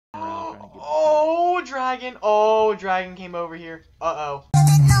Dragon. Oh, Dragon came over here. Uh-oh.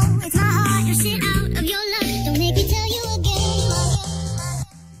 It's my heart, you're shit out of your luck. Don't make me tell you again.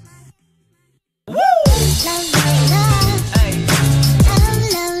 Woo! Love, love, love. Hey. Love,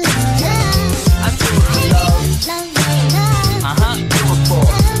 love, love, love. I'm doing love. Love, love,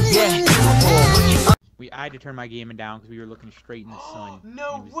 love. Yeah. I had to turn my gaming down because we were looking straight in the sun.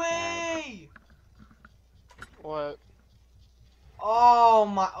 No way! What? Oh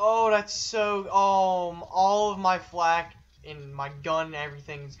my, that's so, all of my flak and my gun and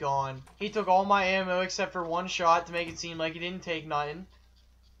everything's gone. He took all my ammo except for one shot to make it seem like he didn't take nothing.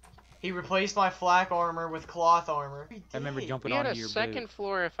 He replaced my flak armor with cloth armor. I remember jumping We had onto a your second boat.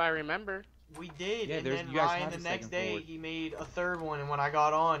 floor, if I remember. We did, Yeah, and there's- then you guys Ryan have the a next second day, floor. he made a third one, and when I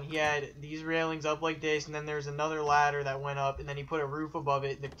got on, he had these railings up like this, and then there's another ladder that went up, and then he put a roof above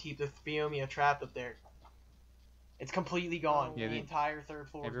it to keep the Theomia trapped up there. It's completely gone. Yeah, the entire third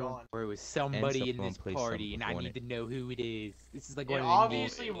floor is Everyone, gone. where it was somebody in someone this placed party, and I something on need to know who it is. This is like It one of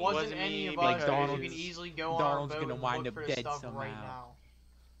obviously It wasn't wasn't any me, of like us, Donald's- because you can easily go on Donald's our boat gonna and wind look up for the dead stuff right somehow. now.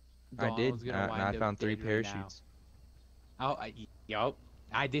 I Donald's did, gonna and wind I up found 3 dead right now. parachutes. Oh, yup.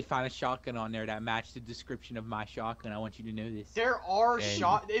 I did find a shotgun on there that matched the description of my shotgun. I want you to know this. There are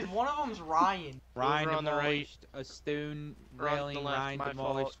And- one of them's Ryan. Ryan Over on the right. demolished a stone Or on the railing. left, Ryan my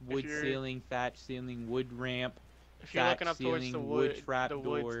demolished fault. If wood you're- ceiling, thatch ceiling, wood ramp, If you're looking up towards the ceiling, wood, trap the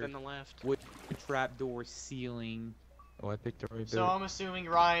woods, door. then the left. wood trapdoor ceiling. Oh, I picked the right So boat. I'm assuming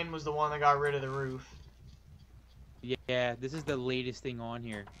Ryan was the one that got rid of the roof. Yeah, this is the latest thing on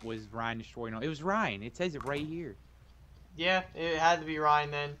here. Was Ryan destroying all? It was Ryan. It says it right here. Yeah, it had to be Ryan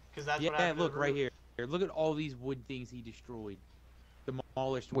then, because that's what Yeah, happened to look the right roof. here. Look at all these wood things he destroyed.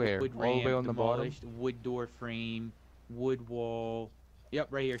 Demolished Where? wood All the way ramp, on the bottom? demolished wood door frame, wood wall. Yep,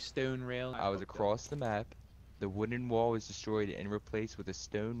 right here, stone rail. I was across the map. The wooden wall was destroyed and replaced with a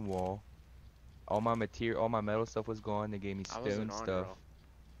stone wall. All my metal stuff was gone. They gave me I wasn't stone on stuff, roll.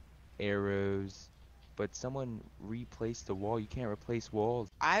 arrows. But someone replaced the wall. You can't replace walls.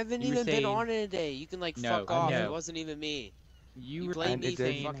 I haven't You were even been saying- on it today. You can like No, fuck off. no. It wasn't even me. You You were blame me for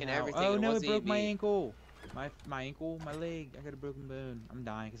saying fucking how- everything, Oh it no, it wasn't broke even my me. ankle. My ankle, my leg. I got a broken bone. I'm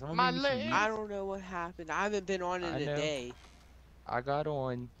dying. Cause I'm My gonna give me some leg. yeast. I don't know what happened. I haven't been on it I know. today. I got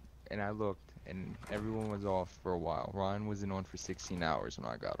on and I looked and everyone was off for a while. Ryan wasn't on for 16 hours when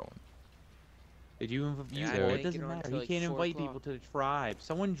I got on. Did you? Yeah, I it didn't doesn't get on matter. till, You like, can't 4 invite o'clock. people to the tribe.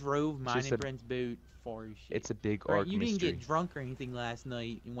 Someone drove mine just and a- Brent's boat far as shit. It's a big Brent, arc you didn't mystery. get drunk or anything last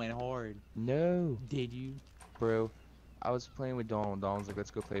night and went hard, No, did you? bro. I was playing with Donald. Donald was like,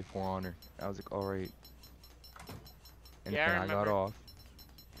 "Let's go play For Honor." I was like, "All right." And Yeah, I then I got remember. off.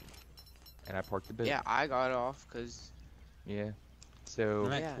 And I parked the boat. Yeah, I got off because. Yeah. So,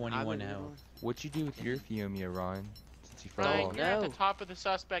 I'm at Yeah, 21 I've been now. on. what you do with your Theomia, Ryan? Since you fell Ryan, off. you're at the No. top of the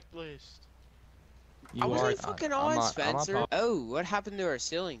suspect list. You I are. wasn't fucking on, I'm not Spencer. pop- Oh, what happened to our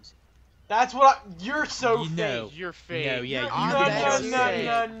ceilings? That's what you're so You fake. know. You're fake. No, yeah, No, you I'm no, dead no, serious.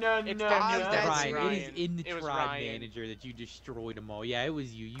 no, no, It's no, definitely that's Ryan, Ryan. it is in the It was tribe Ryan. manager that you destroyed them all. Yeah, it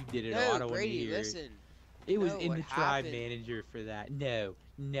was you. You did it all. I No, don't want to Brady, hear it. listen. It was No, in what the tribe happened- manager for that. No,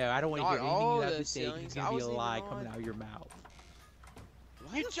 I don't want to Not hear anything all you have to those say. 'Cause ceilings. It's I gonna be a wasn't lie even coming on. out of your mouth.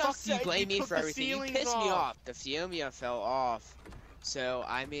 Why You the just fuck do you said blame you me took for the everything? You ceilings pissed me off. off. The Theomia fell off. So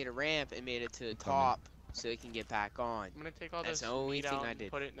I made a ramp and made it to the top so it can get back on. I'm gonna take all That's this the only meat thing out I and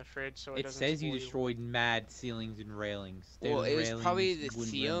did. put it in the fridge so it It doesn't says you spoil. destroyed mad ceilings and railings. Well, Stone it was railings, probably the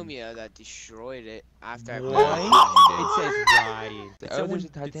wooden railings. Theomia that destroyed it after I What? put it on. It says Ryan. Did Oh, someone, there's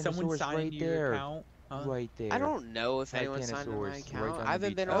a did someone Titanosaurus sign right into your there. account? Huh? Right there. I don't know if anyone signed into my Titanosaurus, right account. down I the haven't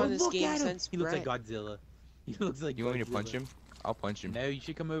beach. been Oh, on this look game at him. since He looks like Brent. Godzilla. He looks like You want me to Godzilla. punch him? I'll punch him. No, you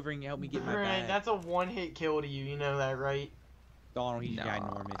should come over and help me get my Brent, bag. that's a one-hit kill to you. You know that, right? Donald, he's Nah.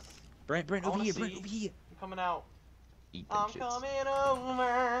 ginormous. Brent, I over wanna here, see. Brent, over here. I'm coming out. Eat them I'm shits. coming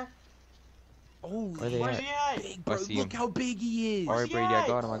over. Oh, Where they Where's at? he at? big, bro. see Look him. how big he is. Alright, he Brady, I at?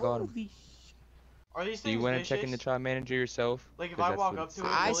 got him. I got him. Holy Are these Do you things want to vicious? check in the tribe manager yourself? Like, if 'Cause I that's walk what up to it it,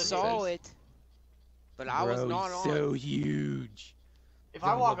 says. I will it saw hit? it, but I was Bro, not he's on. so huge. If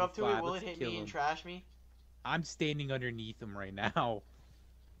I He's walk level up to it, 5, will it let's hit kill me and him. trash me? I'm standing underneath him right now.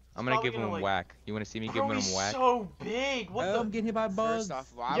 I'm gonna probably give him gonna, a like- whack. You want to see me give Bro, him a he's whack? so big. What Oh, the? I'm getting hit by bugs. First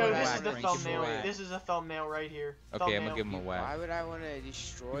off, why Yo, would this I is the Frank, give him a thumbnail. whack. This is a thumbnail right here. Okay, I'm Thumbnail. gonna give him a whack. Why would I want to Give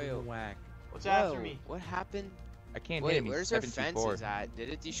destroy him a it? whack. What's Whoa, after me? what happened? I can't hit Wait, him. He's where's our 7 feet 4. fences at? Did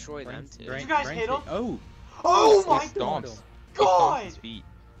it destroy them Brent's- too? Brent- you guys Brent's hit him? Oh, Oh He my He god! stomps. He stomps God! his feet.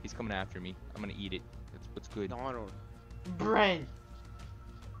 He's coming after me. I'm gonna eat it. That's what's good. Donald, Brent.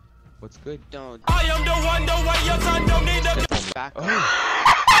 What's good? don't. I am the one, the way your son don't need a Step on me. Back up.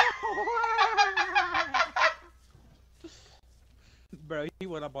 Oh, bro, he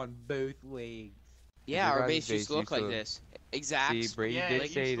went up on both legs. Yeah, your our guys' base used to base look like used to- this. Exact. See, Brady Yeah, did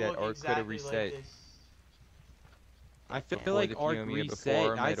it say used to that look Ark could have exactly like reset this. I feel Before like the Ark Kiyomiya, before reset.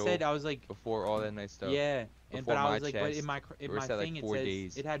 our I medal, said I was like, before all that nice stuff. yeah, Before but I my was like, but in chest, my it reset like thing it 4 says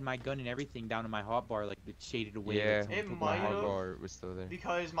days. it had my gun and everything down in my hotbar, like it shaded away. Yeah, like someone It took my my might have. hotbar. hotbar was still there.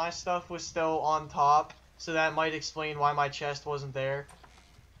 Because my stuff was still on top, so that might explain why my chest wasn't there.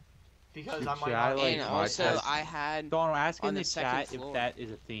 Because I Should might I, not. like, And my also, chest- I had. Donald, ask on in the the second chat floor. if that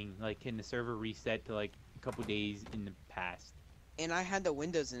is a thing. Like, can the server reset to like a couple days in the past? And I had the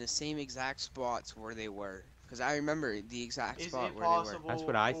windows in the same exact spots where they were. Because I remember the exact Is spot it where they were. possible That's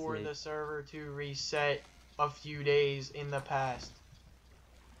what I for said. the server to reset a few days in the past?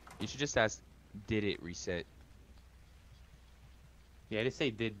 You should just ask, did it reset? Yeah, just say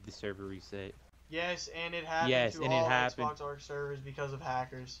did the server reset? Yes, and it happened Yes, to and it all happened. Xbox Arc servers because of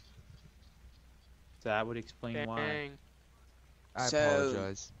hackers. So that would explain why. Dang. I So-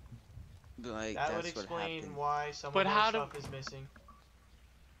 apologize. Like, That would that's what explain happened. why some But of how our do- stuff is missing.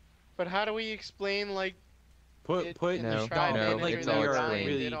 But how do we explain like Put it put in No, the trial no, manager it's that all Ryan explained.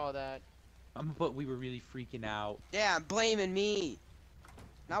 really. did all that? I'm gonna put we were really freaking out. Yeah, blaming me.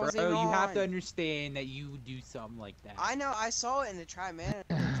 That Bro, was you have on. to understand that you do something like that. I know. I saw it in the try manager.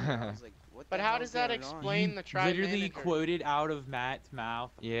 I was like, what the But how hell's does that going on? explain You the try literally manager? quoted out of Matt's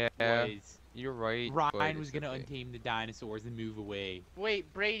mouth Yeah, was you're right. Ryan but was it's gonna okay. untame the dinosaurs and move away.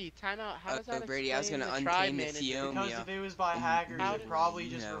 Wait, Brady, time out. How does that Brady, I was explain gonna the try untame the manager? Theo- Because yeah. if it was by Mm, hackers, how it did- probably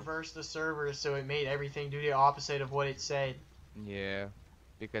just no. reversed the server, so it made everything do the opposite of what it said. Yeah,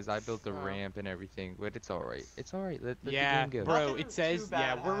 because I built the Oh. ramp and everything, but it's alright. It's alright. Let Yeah, the game go. bro, Nothing it says, too bad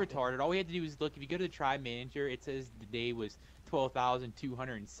yeah, we're happened. retarded. All we had to do is look. If you go to the try manager, it says the day was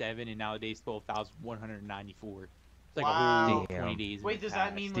 12,207, and nowadays 12,194. It's like a whole Wow. 20 days. in Wait, the does that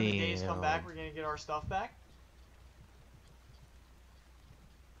past. mean when the days come back, Damn. we're gonna get our stuff back?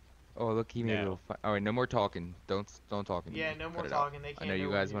 Oh, look, he made a No. little. Alright, no more talking. Don't talk anymore. Yeah, no more Cut it out. talking. They I can't know you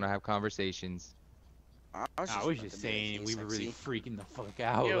what guys we want to do. have conversations. I was I was about just to make saying it we were really sexy. freaking the fuck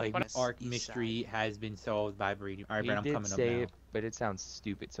out. Yo, like, but- Arc East mystery has been solved by Brady. All right, He Brett, I'm did coming up say now. it, but it sounds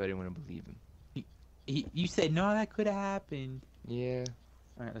stupid, so I didn't want to believe him. You said no, that could have happened. Yeah.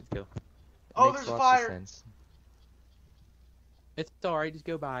 All right, let's go. Oh, makes there's a lots of fire! sense. It's all right. Just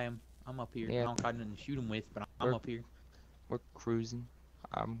go by him. I'm up here. Yeah. I don't got nothing to shoot him with, but I'm We're- up here. We're cruising.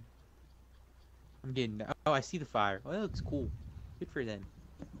 I'm getting. Oh, I see the fire. Oh, that looks cool. Good for them.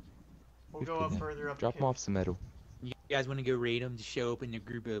 We'll Good go for up them. further up Drop the him off some metal. You guys want to go raid them? Just show up in a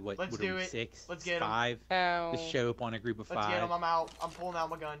group of what? Let's what do are we, it. 6? Let's get 'em. 5. Hell. Just show up on a group of Let's 5. get him. I'm out. I'm pulling out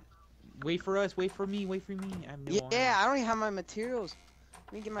my gun. Wait for us. Wait for me. Wait for me. I have no armor. Yeah, I don't even have my materials.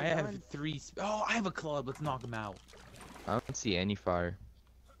 Let me get my I have gun. 3. Oh, I have a club. Let's knock him out. I don't see any fire.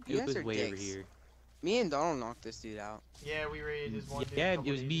 You It guys was are way over dicks. here. Me and Donald knocked this dude out. Yeah, we raided this one dude. a Yeah, couple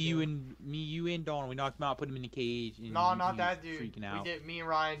it was days me, ago. you, and Dawn. We knocked him out, put him in the cage. And No, he not was that dude. Freaking We out. did. Me and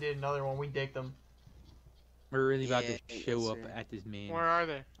Ryan did another one. We dicked them. We're really about Yeah, to show yes, up sir. at this man. Where are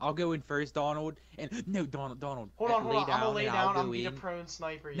they? I'll go in first, Donald. And no, Donald. Hold on, hold on. I'm gonna lay and I'll down. I'm go gonna be a in. prone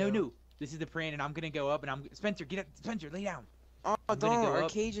sniper. No, yo. no. This is the pran, and I'm gonna go up, and I'm Spencer. Get up, Spencer. Lay down. Oh, I'm gonna Donald, go our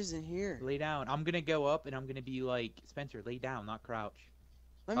up. cage is in here. Lay down. I'm gonna go up, and I'm gonna be like, Spencer, lay down, not crouch.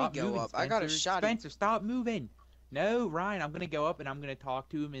 Let me Stop go moving, up. I got a Spencer. shot. Spencer, stop moving. No, Ryan, I'm gonna go up, and I'm gonna talk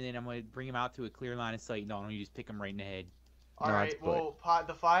to him, and then I'm gonna bring him out to a clear line of sight, and Donald, you just pick him right in the head. All No, right. it's Well,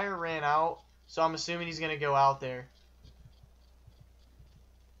 the fire ran out, so I'm assuming he's gonna go out there.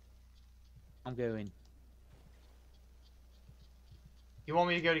 I'm going. You want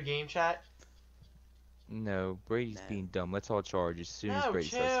me to go to game chat? No, Brady's No. being dumb. Let's all charge as soon as No, Brady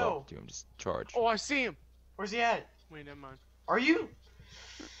starts chill. talking to him. Just charge. Oh, I see him. Where's he at? Wait, never mind. Are you?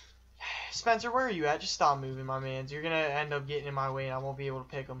 Spencer, where are you at? Just stop moving, my mans. You're gonna end up getting in my way, and I won't be able to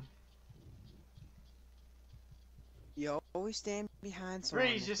pick him. You always stand behind someone.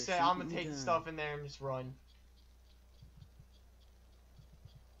 Brady's if just they're said, I'm shooting gonna the take the gun." stuff in there and just run.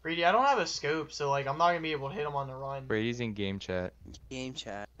 Brady, I don't have a scope, so like I'm not gonna be able to hit him on the run. Brady's in game chat. Game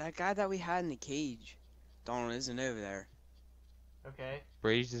chat. That guy that we had in the cage. Donald isn't over there. Okay.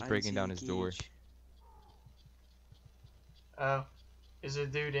 Brady's just I didn't breaking see down the his door. cage. Oh. Is there a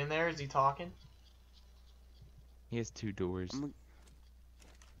dude in there? Is he talking? He has 2 doors.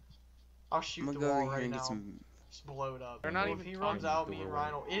 I'll shoot I'm the gonna go wall over here right and now. get some. Just blow it up. They're not Well, even if he runs talking out, the me and doorway.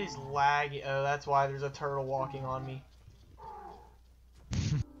 Ryan will... It is laggy. Oh, that's why there's a turtle walking on me.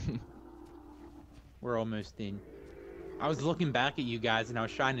 We're almost in. I was looking back at you guys, and I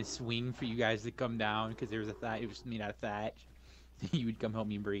was trying to swing for you guys to come down because there was a thatch. It was made out of thatch. You would come help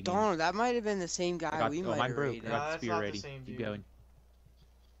me bring. Donald, that might have been the same guy I got, we oh, might mine have broke. raided. I got No, the that's spear not the ready. same Keep dude. going.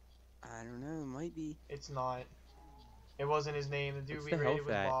 I don't know. It might be. It's not. It wasn't his name. The dude What's we the raided health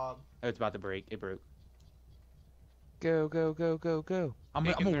was at? Bob. Oh, it's about to break. It broke. Go, go, go, go, go. I'm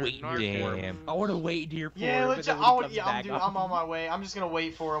Taking gonna their wait here for him. Damn. I wanna wait here for Yeah, him. let's. but then when he comes Yeah, back up- I'm on my way. I'm just gonna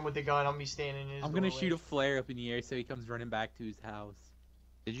wait for him with the gun. I'm gonna be standing in his I'm gonna doorway. shoot a flare up in the air so he comes running back to his house.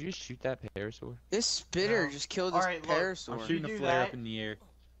 Did you just shoot that parasaur? This spitter No. just killed this Alright, look, parasaur. I'm shooting do a flare up that- in the air.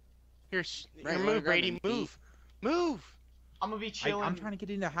 Here, Right, here, wanna move, grab Brady, him, move, move. I'm gonna be chilling. I'm trying to get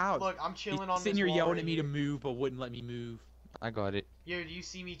in the house. Look, I'm He's chilling on sitting this here wall yelling right at me here. to move, but wouldn't let me move. I got it. Yo, do you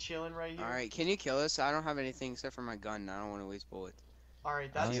see me chilling right here? Alright, can you kill us? I don't have anything except for my gun. And I don't want to waste bullets.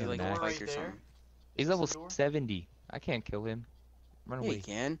 Alright, I that's don't the even door know. right Spike or there. something. He's Is level this the door? 70. I can't kill him. Run Yeah, you away.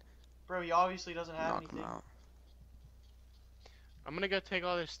 can. Bro, he obviously doesn't have Knock him anything. out. I'm gonna go take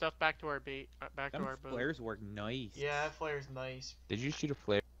all this stuff back to our bait, back to Them our boat. flares work nice. Yeah, that flare's nice. Did you shoot a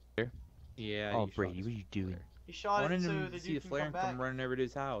flare? Yeah. Oh, you shot Brady, his what are you doing? flare. He I shot it wanted so him the to see the dude can flare come and back. come running over to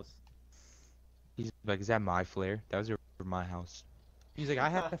his house. He's like, is that my flare? That was over my house. He's like, I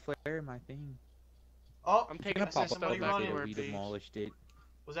have a flare in my thing. Oh, I'm He's taking gonna this pop stuff up somebody back back running. to there. our We base. demolished it.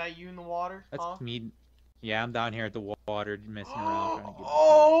 was that you in the water? That's Huh? me. Yeah, I'm down here at the water messing around trying to get.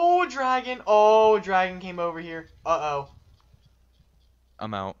 Oh, dragon! Oh, dragon came over here. Uh-oh.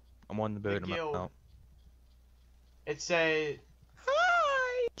 I'm out. I'm on the boat. I'm guild. out. It said...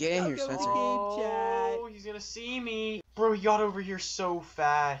 Hi. Get in here, Welcome Spencer. to Game Chat. Oh, he's gonna see me. Bro, he got over here so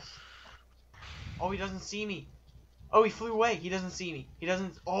fast. Oh, he doesn't see me. Oh, he flew away. He doesn't see me. He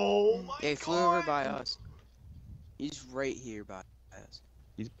doesn't... Oh, my Yeah, he flew over by us. He's right here by us.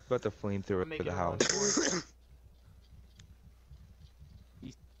 He's about to flamethrower Make for the it a run house. for it.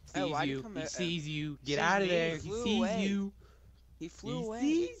 He Oh, sees why'd you you. come He out- sees you. Get sees out of me, there. he He flew sees away. you. He flew He away.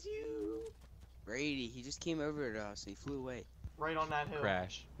 sees you. Brady, he just came over to us. He flew away. Right on that hill.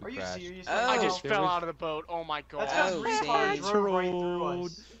 Crash. We Are you crashed. serious? Oh. I right just now? There fell was- out of the boat. Oh my god. That's because Oh, retard same. drove right through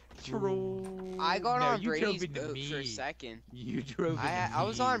us. Troll. I got No, on you drove Brady's into boat me. for a second. You drove into I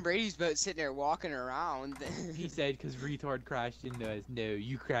was me. on Brady's boat sitting there walking around. He said because retard crashed into us. No,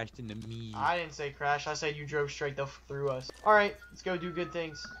 you crashed into me. I didn't say crash. I said you drove straight through us. Alright, let's go do good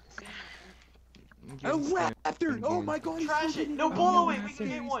things. Oh, raptor! Oh my god! he's Trash still it. getting No, it. blow Oh, away. the We can get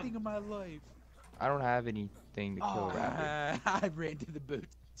scariest one. thing of my life. I don't have anything to kill Oh. raptor. I ran to the boat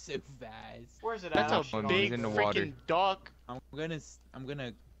so fast. Where's it That's at? a Oh, shit, big in the freaking water. duck. I'm gonna.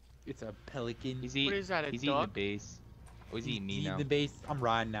 It's a pelican. He's What eating. is that, a He's eating the duck? base. Oh, he's eating me eating now. the base. I'm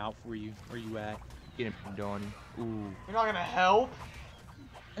riding out for you. Where you at? Get him, Donnie. Ooh. You're not gonna help?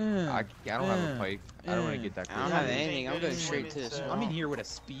 I don't have a pike. I don't want to get that I don't close. have Yeah, anything. I'm good going in straight to the women's, swamp. I'm in here with a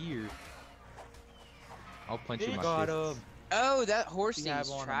spear. I'll punch you in my Got fist. him. Oh, that horse We thing have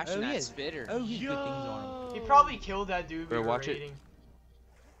is on him. trashing Oh, that yeah. spitter. Oh, he's good things on him. He probably killed that dude we Bro, were watch it. raiding.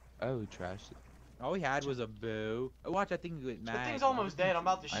 Oh, trash it. All he had was a bow. Oh, watch that thing get mad. That thing's almost dead. I'm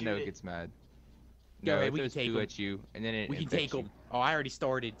about to shoot I know it it. gets mad. Go No, ahead, it we can throws take poo 'em. at you, and then it We can infects take you. him. Oh, I already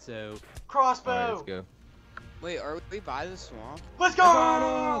started, so. Crossbow. Alright, let's go. Wait, are we by the swamp? Let's go!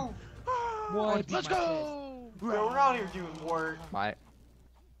 got What? Let's go! Bro, we're out here doing work. My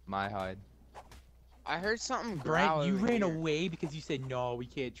hide. I heard something Brent, growl you over ran here. away because you said no, we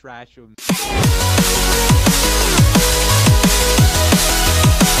can't trash him.